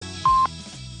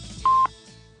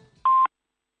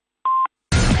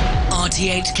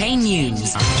RTHK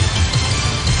News.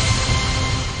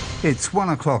 It's 1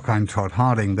 o'clock. I'm Todd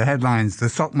Harding. The headlines: the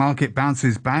stock market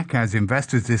bounces back as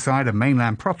investors decide a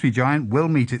mainland property giant will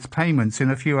meet its payments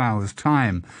in a few hours'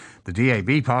 time. The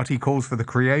DAB party calls for the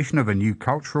creation of a new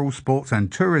cultural, sports and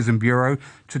tourism bureau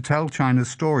to tell China's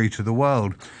story to the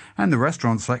world. And the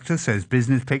restaurant sector says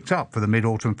business picked up for the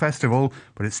Mid-Autumn Festival,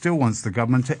 but it still wants the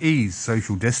government to ease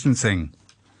social distancing.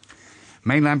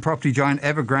 Mainland property giant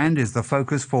Evergrande is the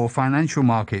focus for financial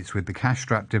markets, with the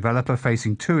cash-strapped developer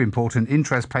facing two important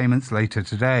interest payments later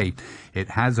today. It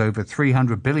has over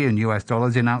 $300 billion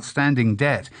in outstanding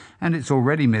debt, and it's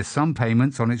already missed some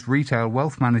payments on its retail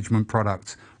wealth management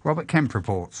products. Robert Kemp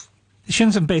reports. The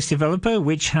Shenzhen-based developer,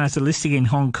 which has a listing in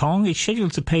Hong Kong, is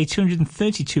scheduled to pay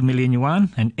 232 million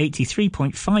yuan and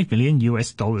 $83.5 million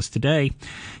today.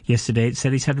 Yesterday it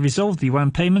said it had resolved the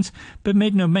yuan payment, but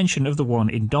made no mention of the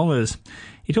one in dollars.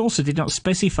 It also did not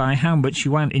specify how much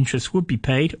yuan interest would be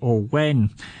paid or when.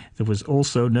 There was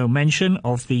also no mention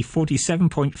of the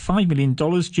 $47.5 million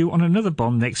due on another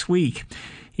bond next week.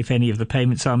 If any of the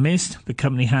payments are missed, the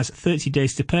company has 30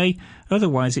 days to pay,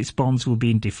 otherwise its bonds will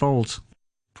be in default.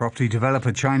 Property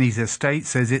developer Chinese Estate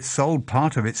says it sold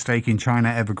part of its stake in China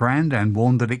Evergrande and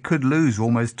warned that it could lose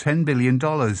almost $10 billion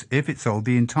if it sold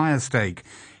the entire stake.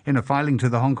 In a filing to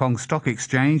the Hong Kong Stock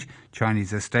Exchange,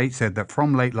 Chinese Estate said that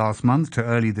from late last month to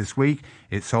early this week,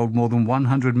 it sold more than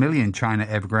 100 million China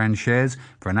Evergrande shares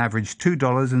for an average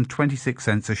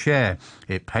 $2.26 a share.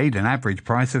 It paid an average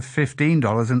price of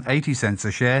 $15.80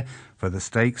 a share for the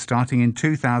stake starting in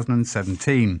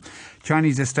 2017.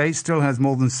 Chinese Estate still has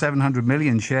more than 700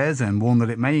 million shares and warned that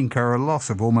it may incur a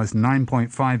loss of almost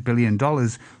 $9.5 billion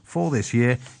for this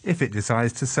year if it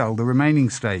decides to sell the remaining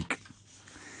stake.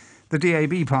 The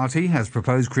DAB party has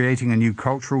proposed creating a new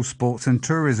cultural, sports and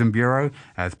tourism bureau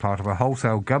as part of a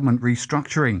wholesale government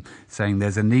restructuring, saying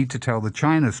there's a need to tell the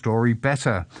China story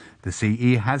better. The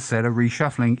CE has said a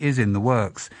reshuffling is in the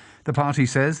works. The party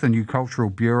says the new cultural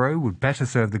bureau would better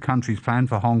serve the country's plan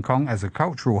for Hong Kong as a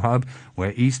cultural hub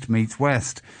where East meets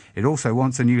West. It also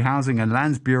wants a new housing and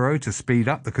lands bureau to speed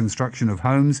up the construction of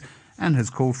homes and has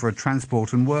called for a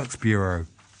transport and works bureau.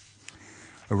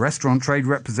 A restaurant trade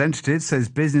representative says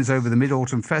business over the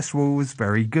Mid-Autumn Festival was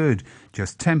very good,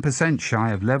 just 10%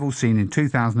 shy of levels seen in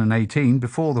 2018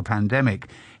 before the pandemic.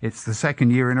 It's the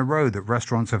second year in a row that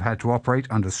restaurants have had to operate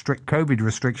under strict COVID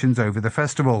restrictions over the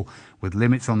festival, with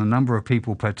limits on the number of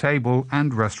people per table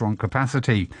and restaurant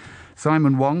capacity.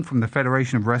 Simon Wong from the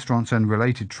Federation of Restaurants and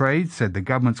Related Trades said the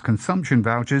government's consumption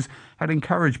vouchers had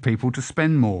encouraged people to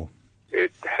spend more.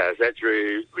 It has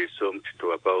actually resumed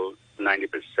to about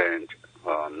 90%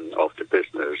 of the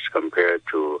business compared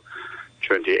to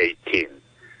 2018.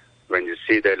 When you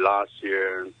see that last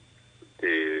year,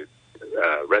 the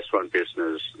restaurant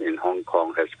business in Hong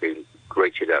Kong has been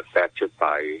greatly affected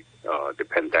by the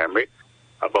pandemic.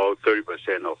 About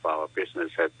 30% of our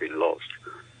business has been lost.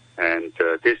 And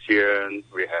this year,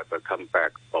 we have a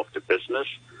comeback of the business.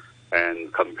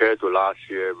 And compared to last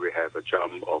year, we have a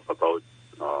jump of about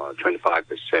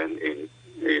 25%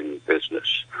 in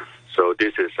business. So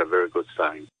this is a very good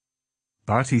sign.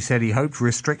 But he said he hoped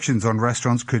restrictions on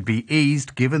restaurants could be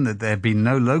eased, given that there have been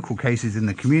no local cases in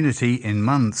the community in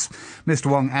months. Mr.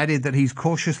 Wong added that he's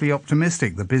cautiously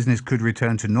optimistic the business could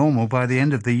return to normal by the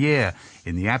end of the year,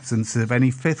 in the absence of any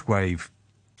fifth wave.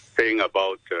 Saying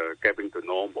about getting to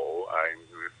normal, I'm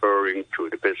referring to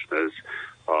the business,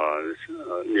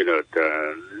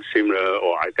 similar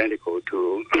or identical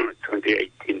to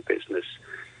 2018 business.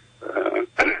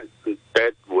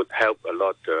 That would help a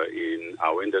lot in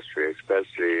our industry,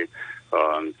 especially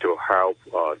to help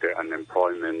the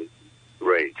unemployment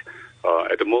rate.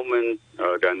 At the moment,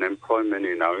 the unemployment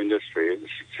in our industry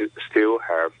still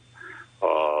have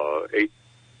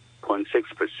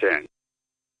 8.6%.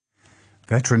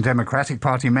 Veteran Democratic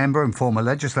Party member and former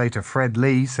legislator Fred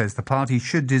Lee says the party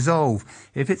should dissolve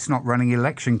if it's not running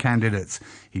election candidates.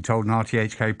 He told an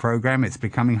RTHK programme it's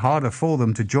becoming harder for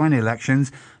them to join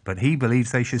elections, but he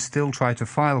believes they should still try to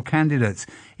file candidates,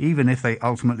 even if they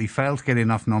ultimately fail to get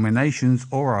enough nominations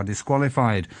or are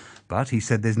disqualified. But he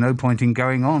said there's no point in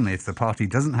going on if the party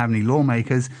doesn't have any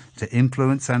lawmakers to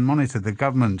influence and monitor the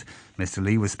government. Mr.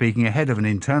 Lee was speaking ahead of an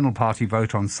internal party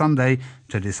vote on Sunday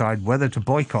to decide whether to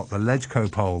boycott the LegCo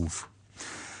polls.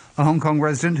 A Hong Kong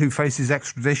resident who faces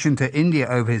extradition to India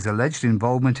over his alleged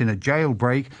involvement in a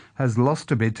jailbreak has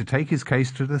lost a bid to take his case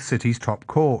to the city's top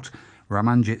court.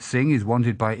 Ramanjit Singh is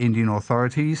wanted by Indian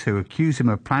authorities, who accuse him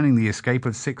of planning the escape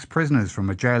of 6 prisoners from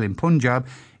a jail in Punjab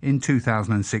in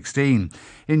 2016.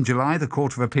 In July, the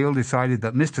Court of Appeal decided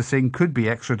that Mr. Singh could be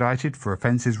extradited for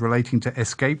offences relating to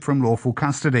escape from lawful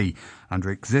custody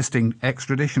under existing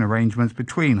extradition arrangements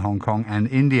between Hong Kong and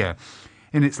India.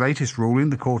 In its latest ruling,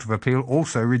 the Court of Appeal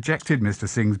also rejected Mr.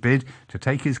 Singh's bid to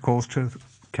take his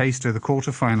case to the Court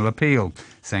of Final Appeal,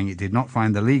 saying it did not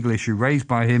find the legal issue raised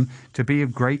by him to be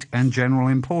of great and general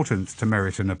importance to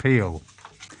merit an appeal.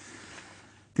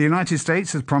 The United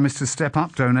States has promised to step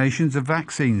up donations of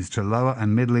vaccines to lower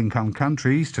and middle-income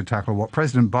countries to tackle what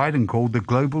President Biden called the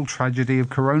global tragedy of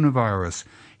coronavirus.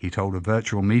 He told a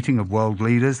virtual meeting of world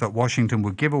leaders that Washington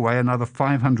would give away another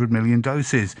 500 million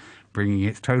doses, bringing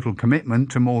its total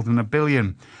commitment to more than 1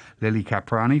 billion. Lily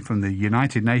Caprani from the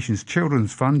United Nations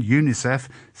Children's Fund, UNICEF,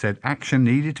 said action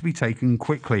needed to be taken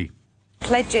quickly.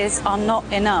 Pledges are not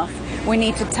enough. We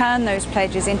need to turn those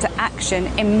pledges into action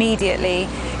immediately.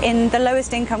 In the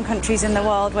lowest income countries in the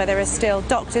world, where there are still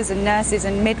doctors and nurses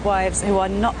and midwives who are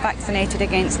not vaccinated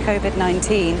against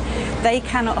COVID-19, they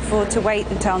cannot afford to wait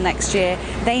until next year.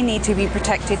 They need to be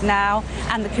protected now,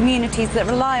 and the communities that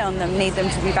rely on them need them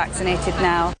to be vaccinated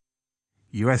now.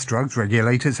 US drugs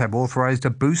regulators have authorised a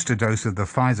booster dose of the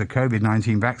Pfizer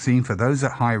COVID-19 vaccine for those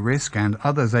at high risk and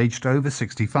others aged over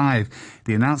 65.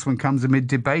 The announcement comes amid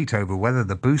debate over whether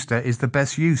the booster is the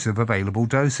best use of available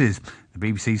doses. The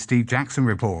BBC's Steve Jackson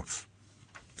reports.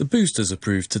 The boosters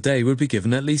approved today would be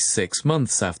given at least 6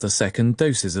 months after second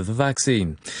doses of the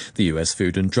vaccine. The US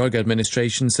Food and Drug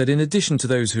Administration said in addition to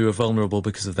those who are vulnerable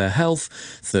because of their health,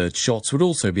 third shots would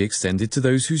also be extended to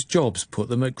those whose jobs put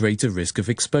them at greater risk of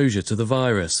exposure to the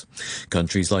virus.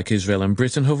 Countries like Israel and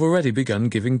Britain have already begun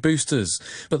giving boosters,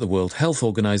 but the World Health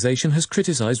Organization has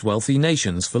criticized wealthy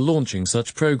nations for launching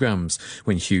such programs,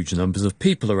 when huge numbers of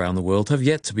people around the world have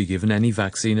yet to be given any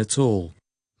vaccine at all.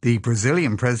 The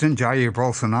Brazilian President Jair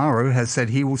Bolsonaro has said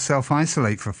he will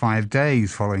self-isolate for 5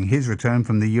 days following his return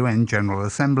from the UN General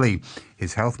Assembly.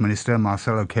 His health minister,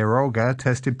 Marcelo Queiroga,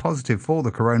 tested positive for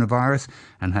the coronavirus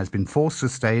and has been forced to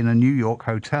stay in a New York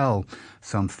hotel.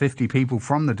 Some 50 people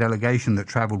from the delegation that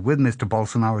travelled with Mr.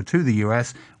 Bolsonaro to the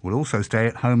US will also stay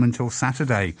at home until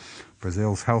Saturday.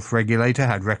 Brazil's health regulator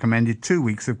had recommended 2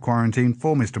 weeks of quarantine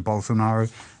for Mr.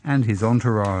 Bolsonaro and his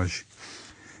entourage.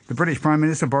 The British Prime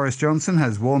Minister Boris Johnson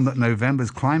has warned that November's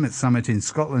climate summit in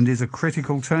Scotland is a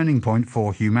critical turning point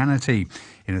for humanity.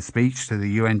 In a speech to the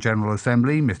UN General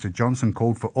Assembly, Mr. Johnson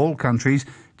called for all countries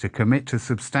to commit to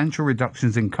substantial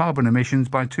reductions in carbon emissions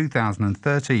by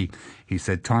 2030. He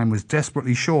said time was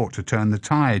desperately short to turn the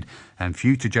tide, and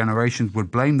future generations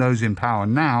would blame those in power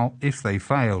now if they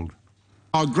failed.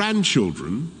 Our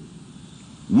grandchildren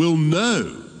will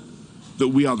know that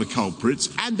we are the culprits,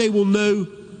 and they will know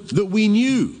that we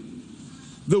knew,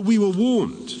 that we were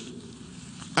warned,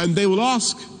 and they will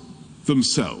ask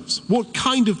themselves what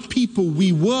kind of people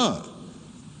we were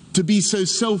to be so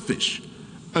selfish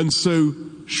and so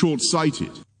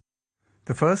short-sighted.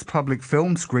 The first public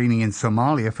film screening in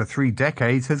Somalia for 3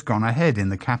 decades has gone ahead in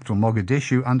the capital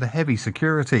Mogadishu under heavy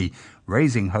security,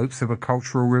 raising hopes of a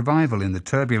cultural revival in the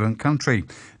turbulent country.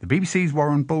 The BBC's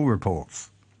Warren Bull reports.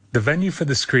 The venue for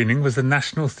the screening was the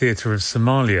National Theatre of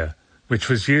Somalia, which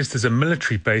was used as a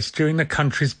military base during the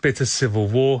country's bitter civil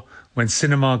war when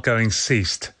cinema-going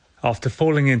ceased. After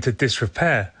falling into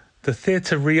disrepair, the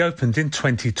theatre reopened in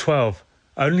 2012,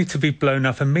 only to be blown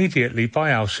up immediately by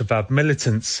Al-Shabaab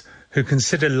militants, who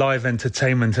consider live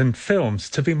entertainment and films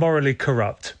to be morally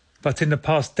corrupt. But in the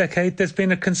past decade, there's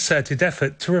been a concerted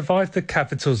effort to revive the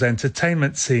capital's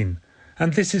entertainment scene,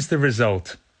 and this is the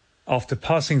result. After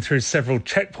passing through several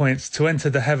checkpoints to enter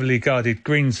the heavily guarded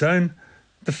green zone,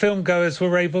 the filmgoers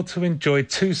were able to enjoy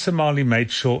 2 Somali-made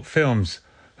short films,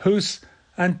 Hus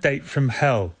and Date from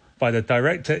Hell, by the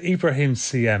director Ibrahim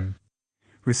Siem.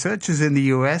 Researchers in the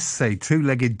US say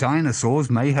 2-legged dinosaurs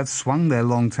may have swung their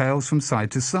long tails from side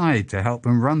to side to help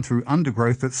them run through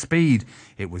undergrowth at speed.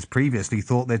 It was previously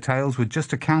thought their tails were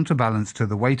just a counterbalance to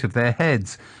the weight of their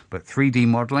heads, but 3D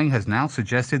modelling has now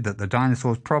suggested that the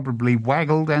dinosaurs probably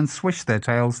waggled and swished their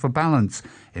tails for balance,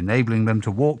 enabling them to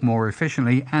walk more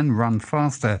efficiently and run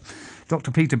faster.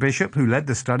 Dr. Peter Bishop, who led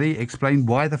the study, explained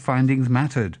why the findings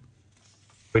mattered.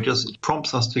 It just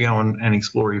prompts us to go and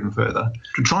explore even further,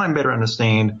 to try and better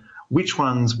understand which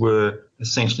ones were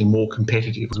essentially more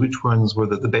competitive, which ones were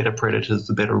the better predators,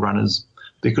 the better runners,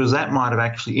 because that might have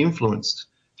actually influenced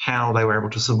how they were able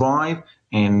to survive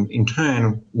and, in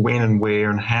turn, when and where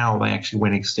and how they actually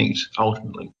went extinct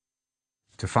ultimately.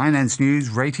 To finance news,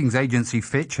 ratings agency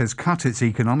Fitch has cut its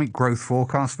economic growth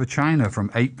forecast for China from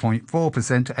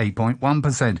 8.4% to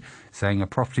 8.1%, saying a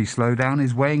property slowdown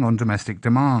is weighing on domestic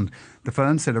demand. The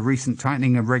firm said a recent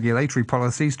tightening of regulatory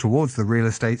policies towards the real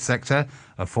estate sector,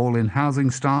 a fall in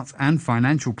housing starts and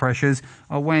financial pressures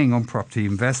are weighing on property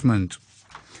investment.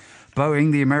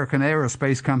 Boeing, the American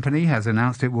aerospace company, has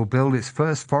announced it will build its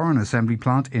first foreign assembly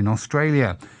plant in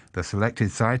Australia. The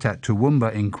selected site at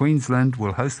Toowoomba in Queensland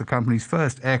will host the company's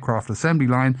first aircraft assembly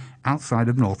line outside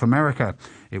of North America.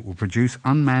 It will produce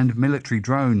unmanned military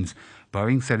drones.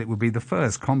 Boeing said it would be the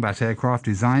first combat aircraft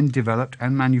designed, developed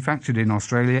and manufactured in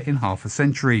Australia in half a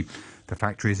century. The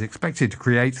factory is expected to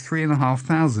create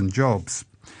 3,500 jobs.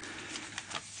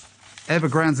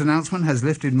 Evergrande's announcement has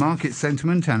lifted market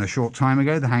sentiment, and a short time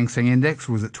ago the Hang Seng Index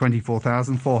was at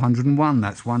 24,401.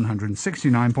 That's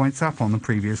 169 points up on the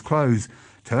previous close.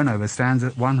 Turnover stands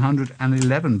at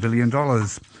 $111 billion.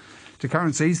 To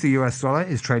currencies, the US dollar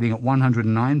is trading at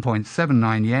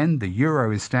 109.79 yen, the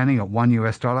euro is standing at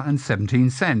 $1 and 17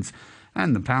 cents,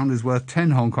 and the pound is worth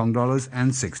 10 Hong Kong dollars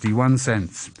and 61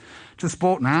 cents. To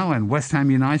sport now, and West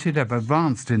Ham United have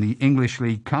advanced in the English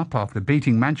League Cup after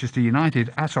beating Manchester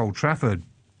United at Old Trafford.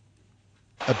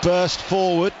 A burst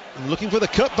forward, looking for the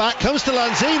cutback, comes to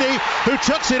Lanzini, who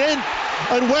chucks it in,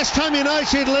 and West Ham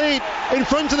United lead in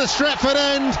front of the Stretford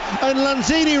end, and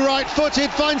Lanzini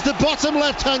right-footed finds the bottom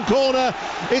left-hand corner.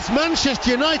 It's Manchester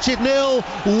United 0,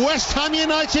 West Ham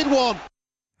United 1.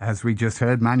 As we just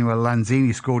heard, Manuel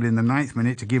Lanzini scored in the 9th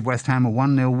minute to give West Ham a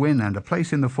 1-0 win and a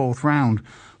place in the 4th round.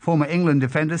 Former England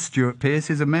defender Stuart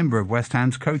Pearce is a member of West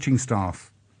Ham's coaching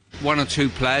staff. One or two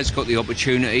players got the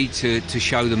opportunity to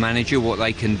show the manager what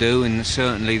they can do, and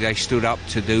certainly they stood up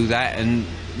to do that, and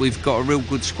we've got a real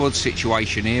good squad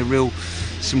situation here,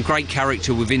 some great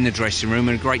character within the dressing room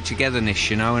and great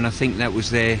togetherness, and I think that was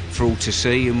there for all to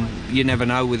see, and you never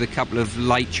know, with a couple of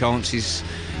late chances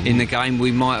in the game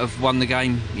we might have won the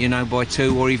game, by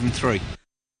 2 or even 3.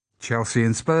 Chelsea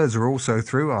and Spurs are also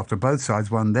through after both sides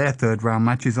won their third-round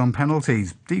matches on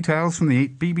penalties. Details from the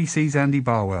BBC's Andy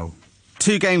Barwell.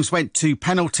 2 games went to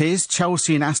penalties.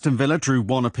 Chelsea and Aston Villa drew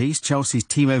 1 apiece. Chelsea's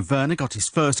Timo Werner got his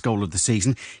first goal of the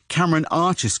season. Cameron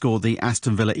Archer scored the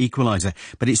Aston Villa equaliser.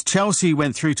 But it's Chelsea who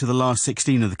went through to the last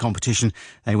 16 of the competition.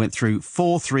 They went through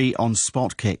 4-3 on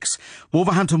spot kicks.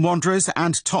 Wolverhampton Wanderers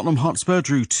and Tottenham Hotspur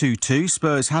drew 2-2.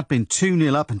 Spurs had been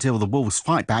 2-0 up until the Wolves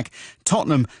fight back.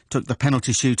 Tottenham took the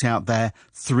penalty shootout there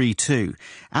 3-2.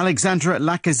 Alexandre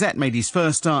Lacazette made his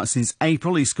first start since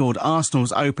April. He scored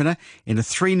Arsenal's opener in a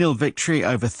 3-0 victory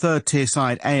over third-tier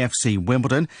side AFC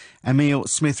Wimbledon. Emile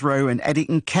Smith-Rowe and Eddie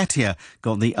Nketiah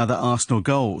got the other Arsenal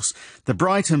goals. The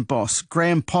Brighton boss,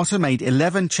 Graham Potter, made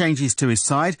 11 changes to his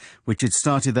side, which had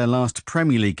started their last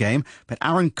Premier League game, but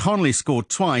Aaron Connolly scored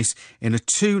twice in a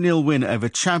 2-0 win over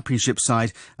Championship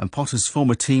side and Potter's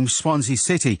former team, Swansea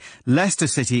City. Leicester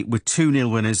City were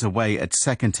 2-0 winners away at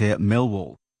second-tier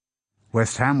Millwall.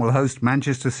 West Ham will host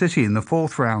Manchester City in the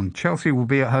 4th round. Chelsea will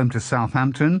be at home to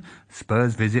Southampton.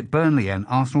 Spurs visit Burnley and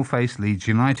Arsenal face Leeds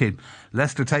United.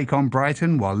 Leicester take on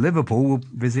Brighton, while Liverpool will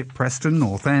visit Preston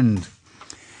North End.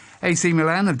 AC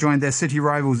Milan have joined their city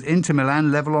rivals Inter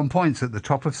Milan level on points at the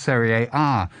top of Serie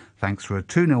A, thanks to a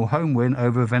 2-0 home win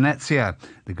over Venezia.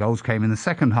 The goals came in the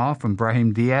second half from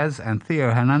Brahim Diaz and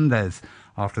Theo Hernandez.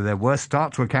 After their worst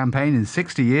start to a campaign in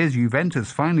 60 years,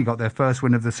 Juventus finally got their first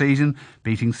win of the season,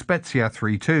 beating Spezia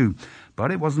 3-2.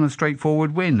 But it wasn't a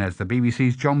straightforward win, as the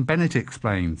BBC's John Bennett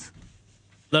explains.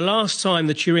 The last time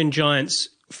the Turin Giants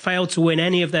failed to win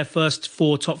any of their first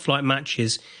 4 top-flight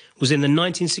matches was in the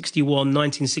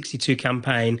 1961-1962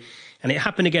 campaign, and it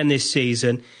happened again this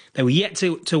season. They were yet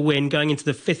to win going into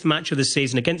the 5th match of the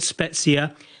season against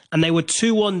Spezia, and they were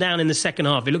 2-1 down in the second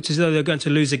half. It looked as though they were going to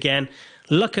lose again.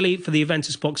 Luckily for the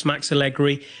Juventus box, Max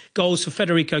Allegri, goals for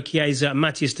Federico Chiesa and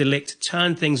Matthias de Ligt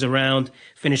turned things around,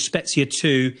 finished Spezia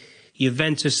 2,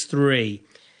 Juventus 3.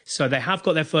 So they have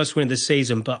got their first win of the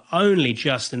season, but only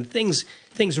just, and things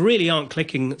really aren't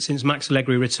clicking since Max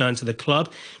Allegri returned to the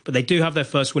club, but they do have their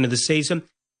first win of the season.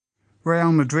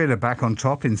 Real Madrid are back on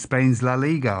top in Spain's La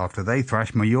Liga after they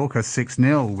thrashed Mallorca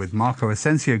 6-0, with Marco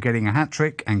Asensio getting a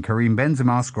hat-trick and Karim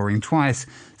Benzema scoring twice.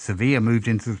 Sevilla moved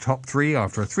into the top 3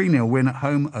 after a 3-0 win at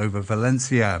home over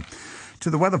Valencia. To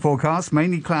the weather forecast,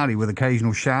 mainly cloudy with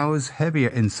occasional showers, heavier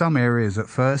in some areas at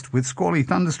first, with squally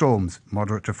thunderstorms,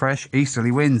 moderate to fresh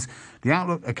easterly winds. The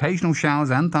outlook, occasional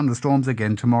showers and thunderstorms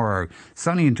again tomorrow.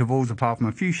 Sunny intervals apart from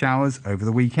a few showers over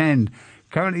the weekend.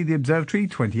 Currently the observatory,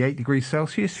 28 degrees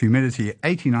Celsius, humidity at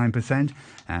 89%,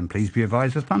 and please be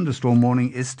advised a thunderstorm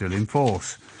warning is still in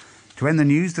force. To end the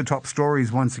news, the top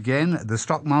stories once again. The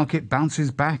stock market bounces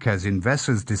back as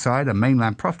investors decide a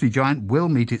mainland property giant will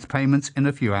meet its payments in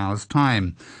a few hours'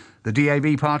 time. The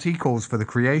DAB party calls for the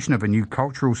creation of a new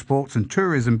cultural, sports and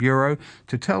tourism bureau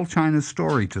to tell China's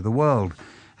story to the world.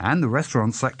 And the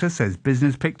restaurant sector says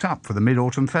business picked up for the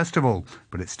Mid-Autumn Festival,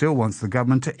 but it still wants the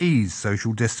government to ease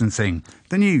social distancing.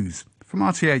 The news from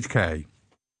RTHK.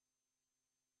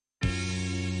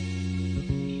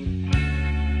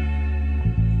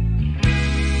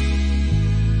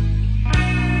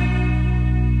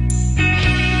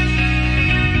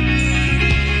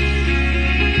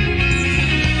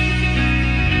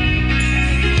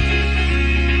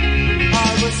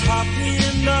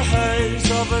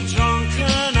 Of a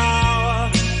drunken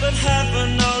hour, but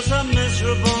heaven knows I'm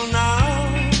miserable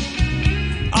now.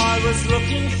 I was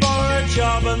looking for a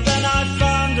job and then I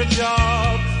found a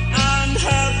job, and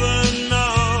heaven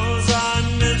knows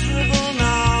I'm miserable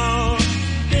now.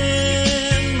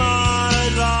 In my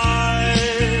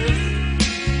life,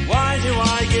 why do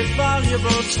I give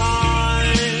valuable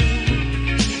time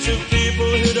to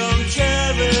people who don't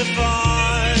care if I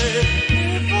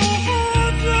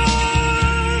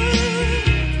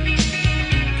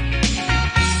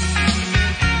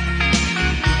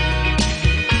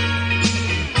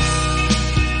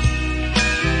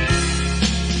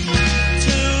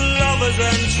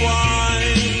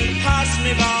entwined, pass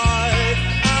me by,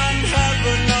 and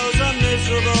heaven knows I'm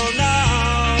miserable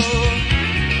now.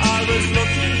 I was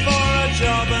looking for a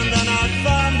job and then I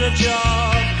found a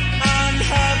job, and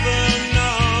heaven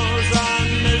knows I'm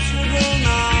miserable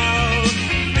now.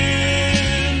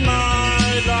 In my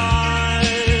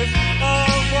life,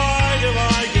 oh why do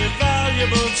I give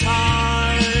valuable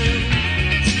time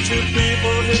to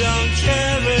people who don't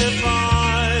care if I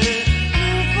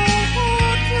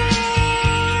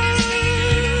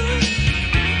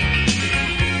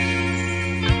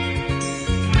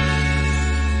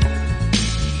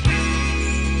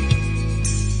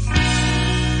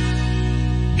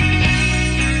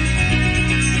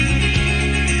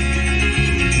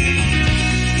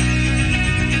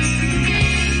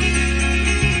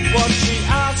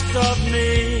of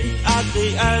me at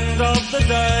the end of the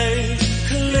day,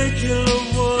 Caligula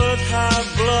would have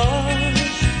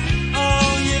blushed.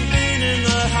 Oh, you've been in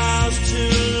the house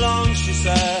too long, she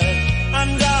said,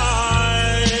 and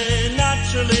I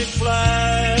naturally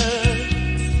fled.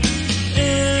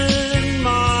 In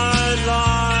my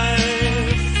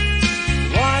life,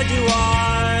 why do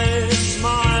I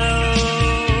smile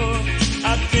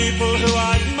at people who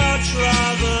I'd much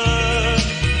rather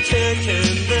kick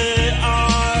in the eye?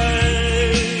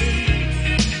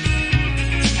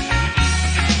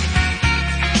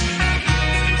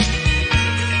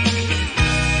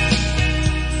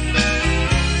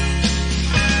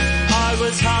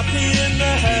 Happy in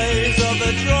the haze of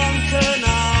a drunken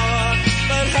hour,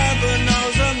 but heaven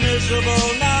knows I'm miserable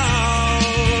now.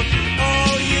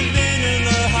 Oh, you've been in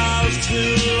the house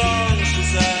too long, she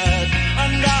said,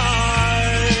 and I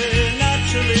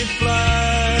naturally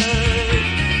fled.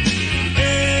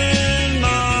 In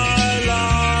my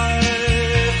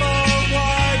life, oh,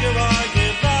 why do I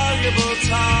give valuable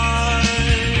time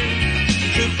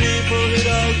to people who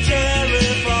don't care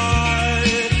if I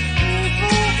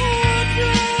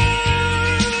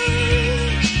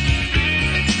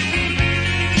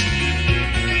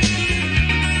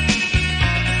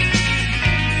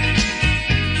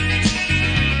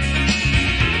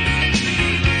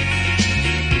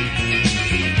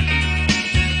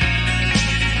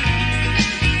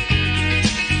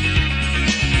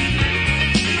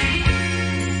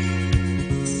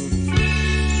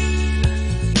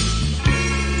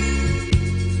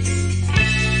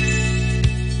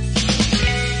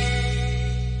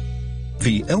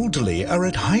The elderly are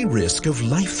at high risk of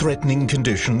life-threatening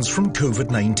conditions from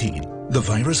COVID-19. The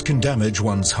virus can damage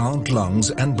one's heart,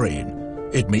 lungs and brain.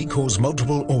 It may cause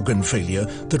multiple organ failure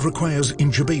that requires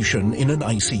intubation in an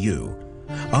ICU.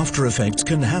 After effects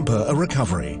can hamper a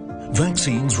recovery.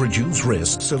 Vaccines reduce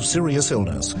risks of serious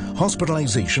illness,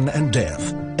 hospitalization and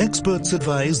death. Experts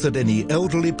advise that any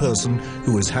elderly person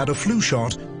who has had a flu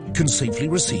shot can safely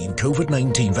receive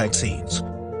COVID-19 vaccines.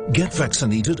 Get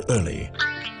vaccinated early.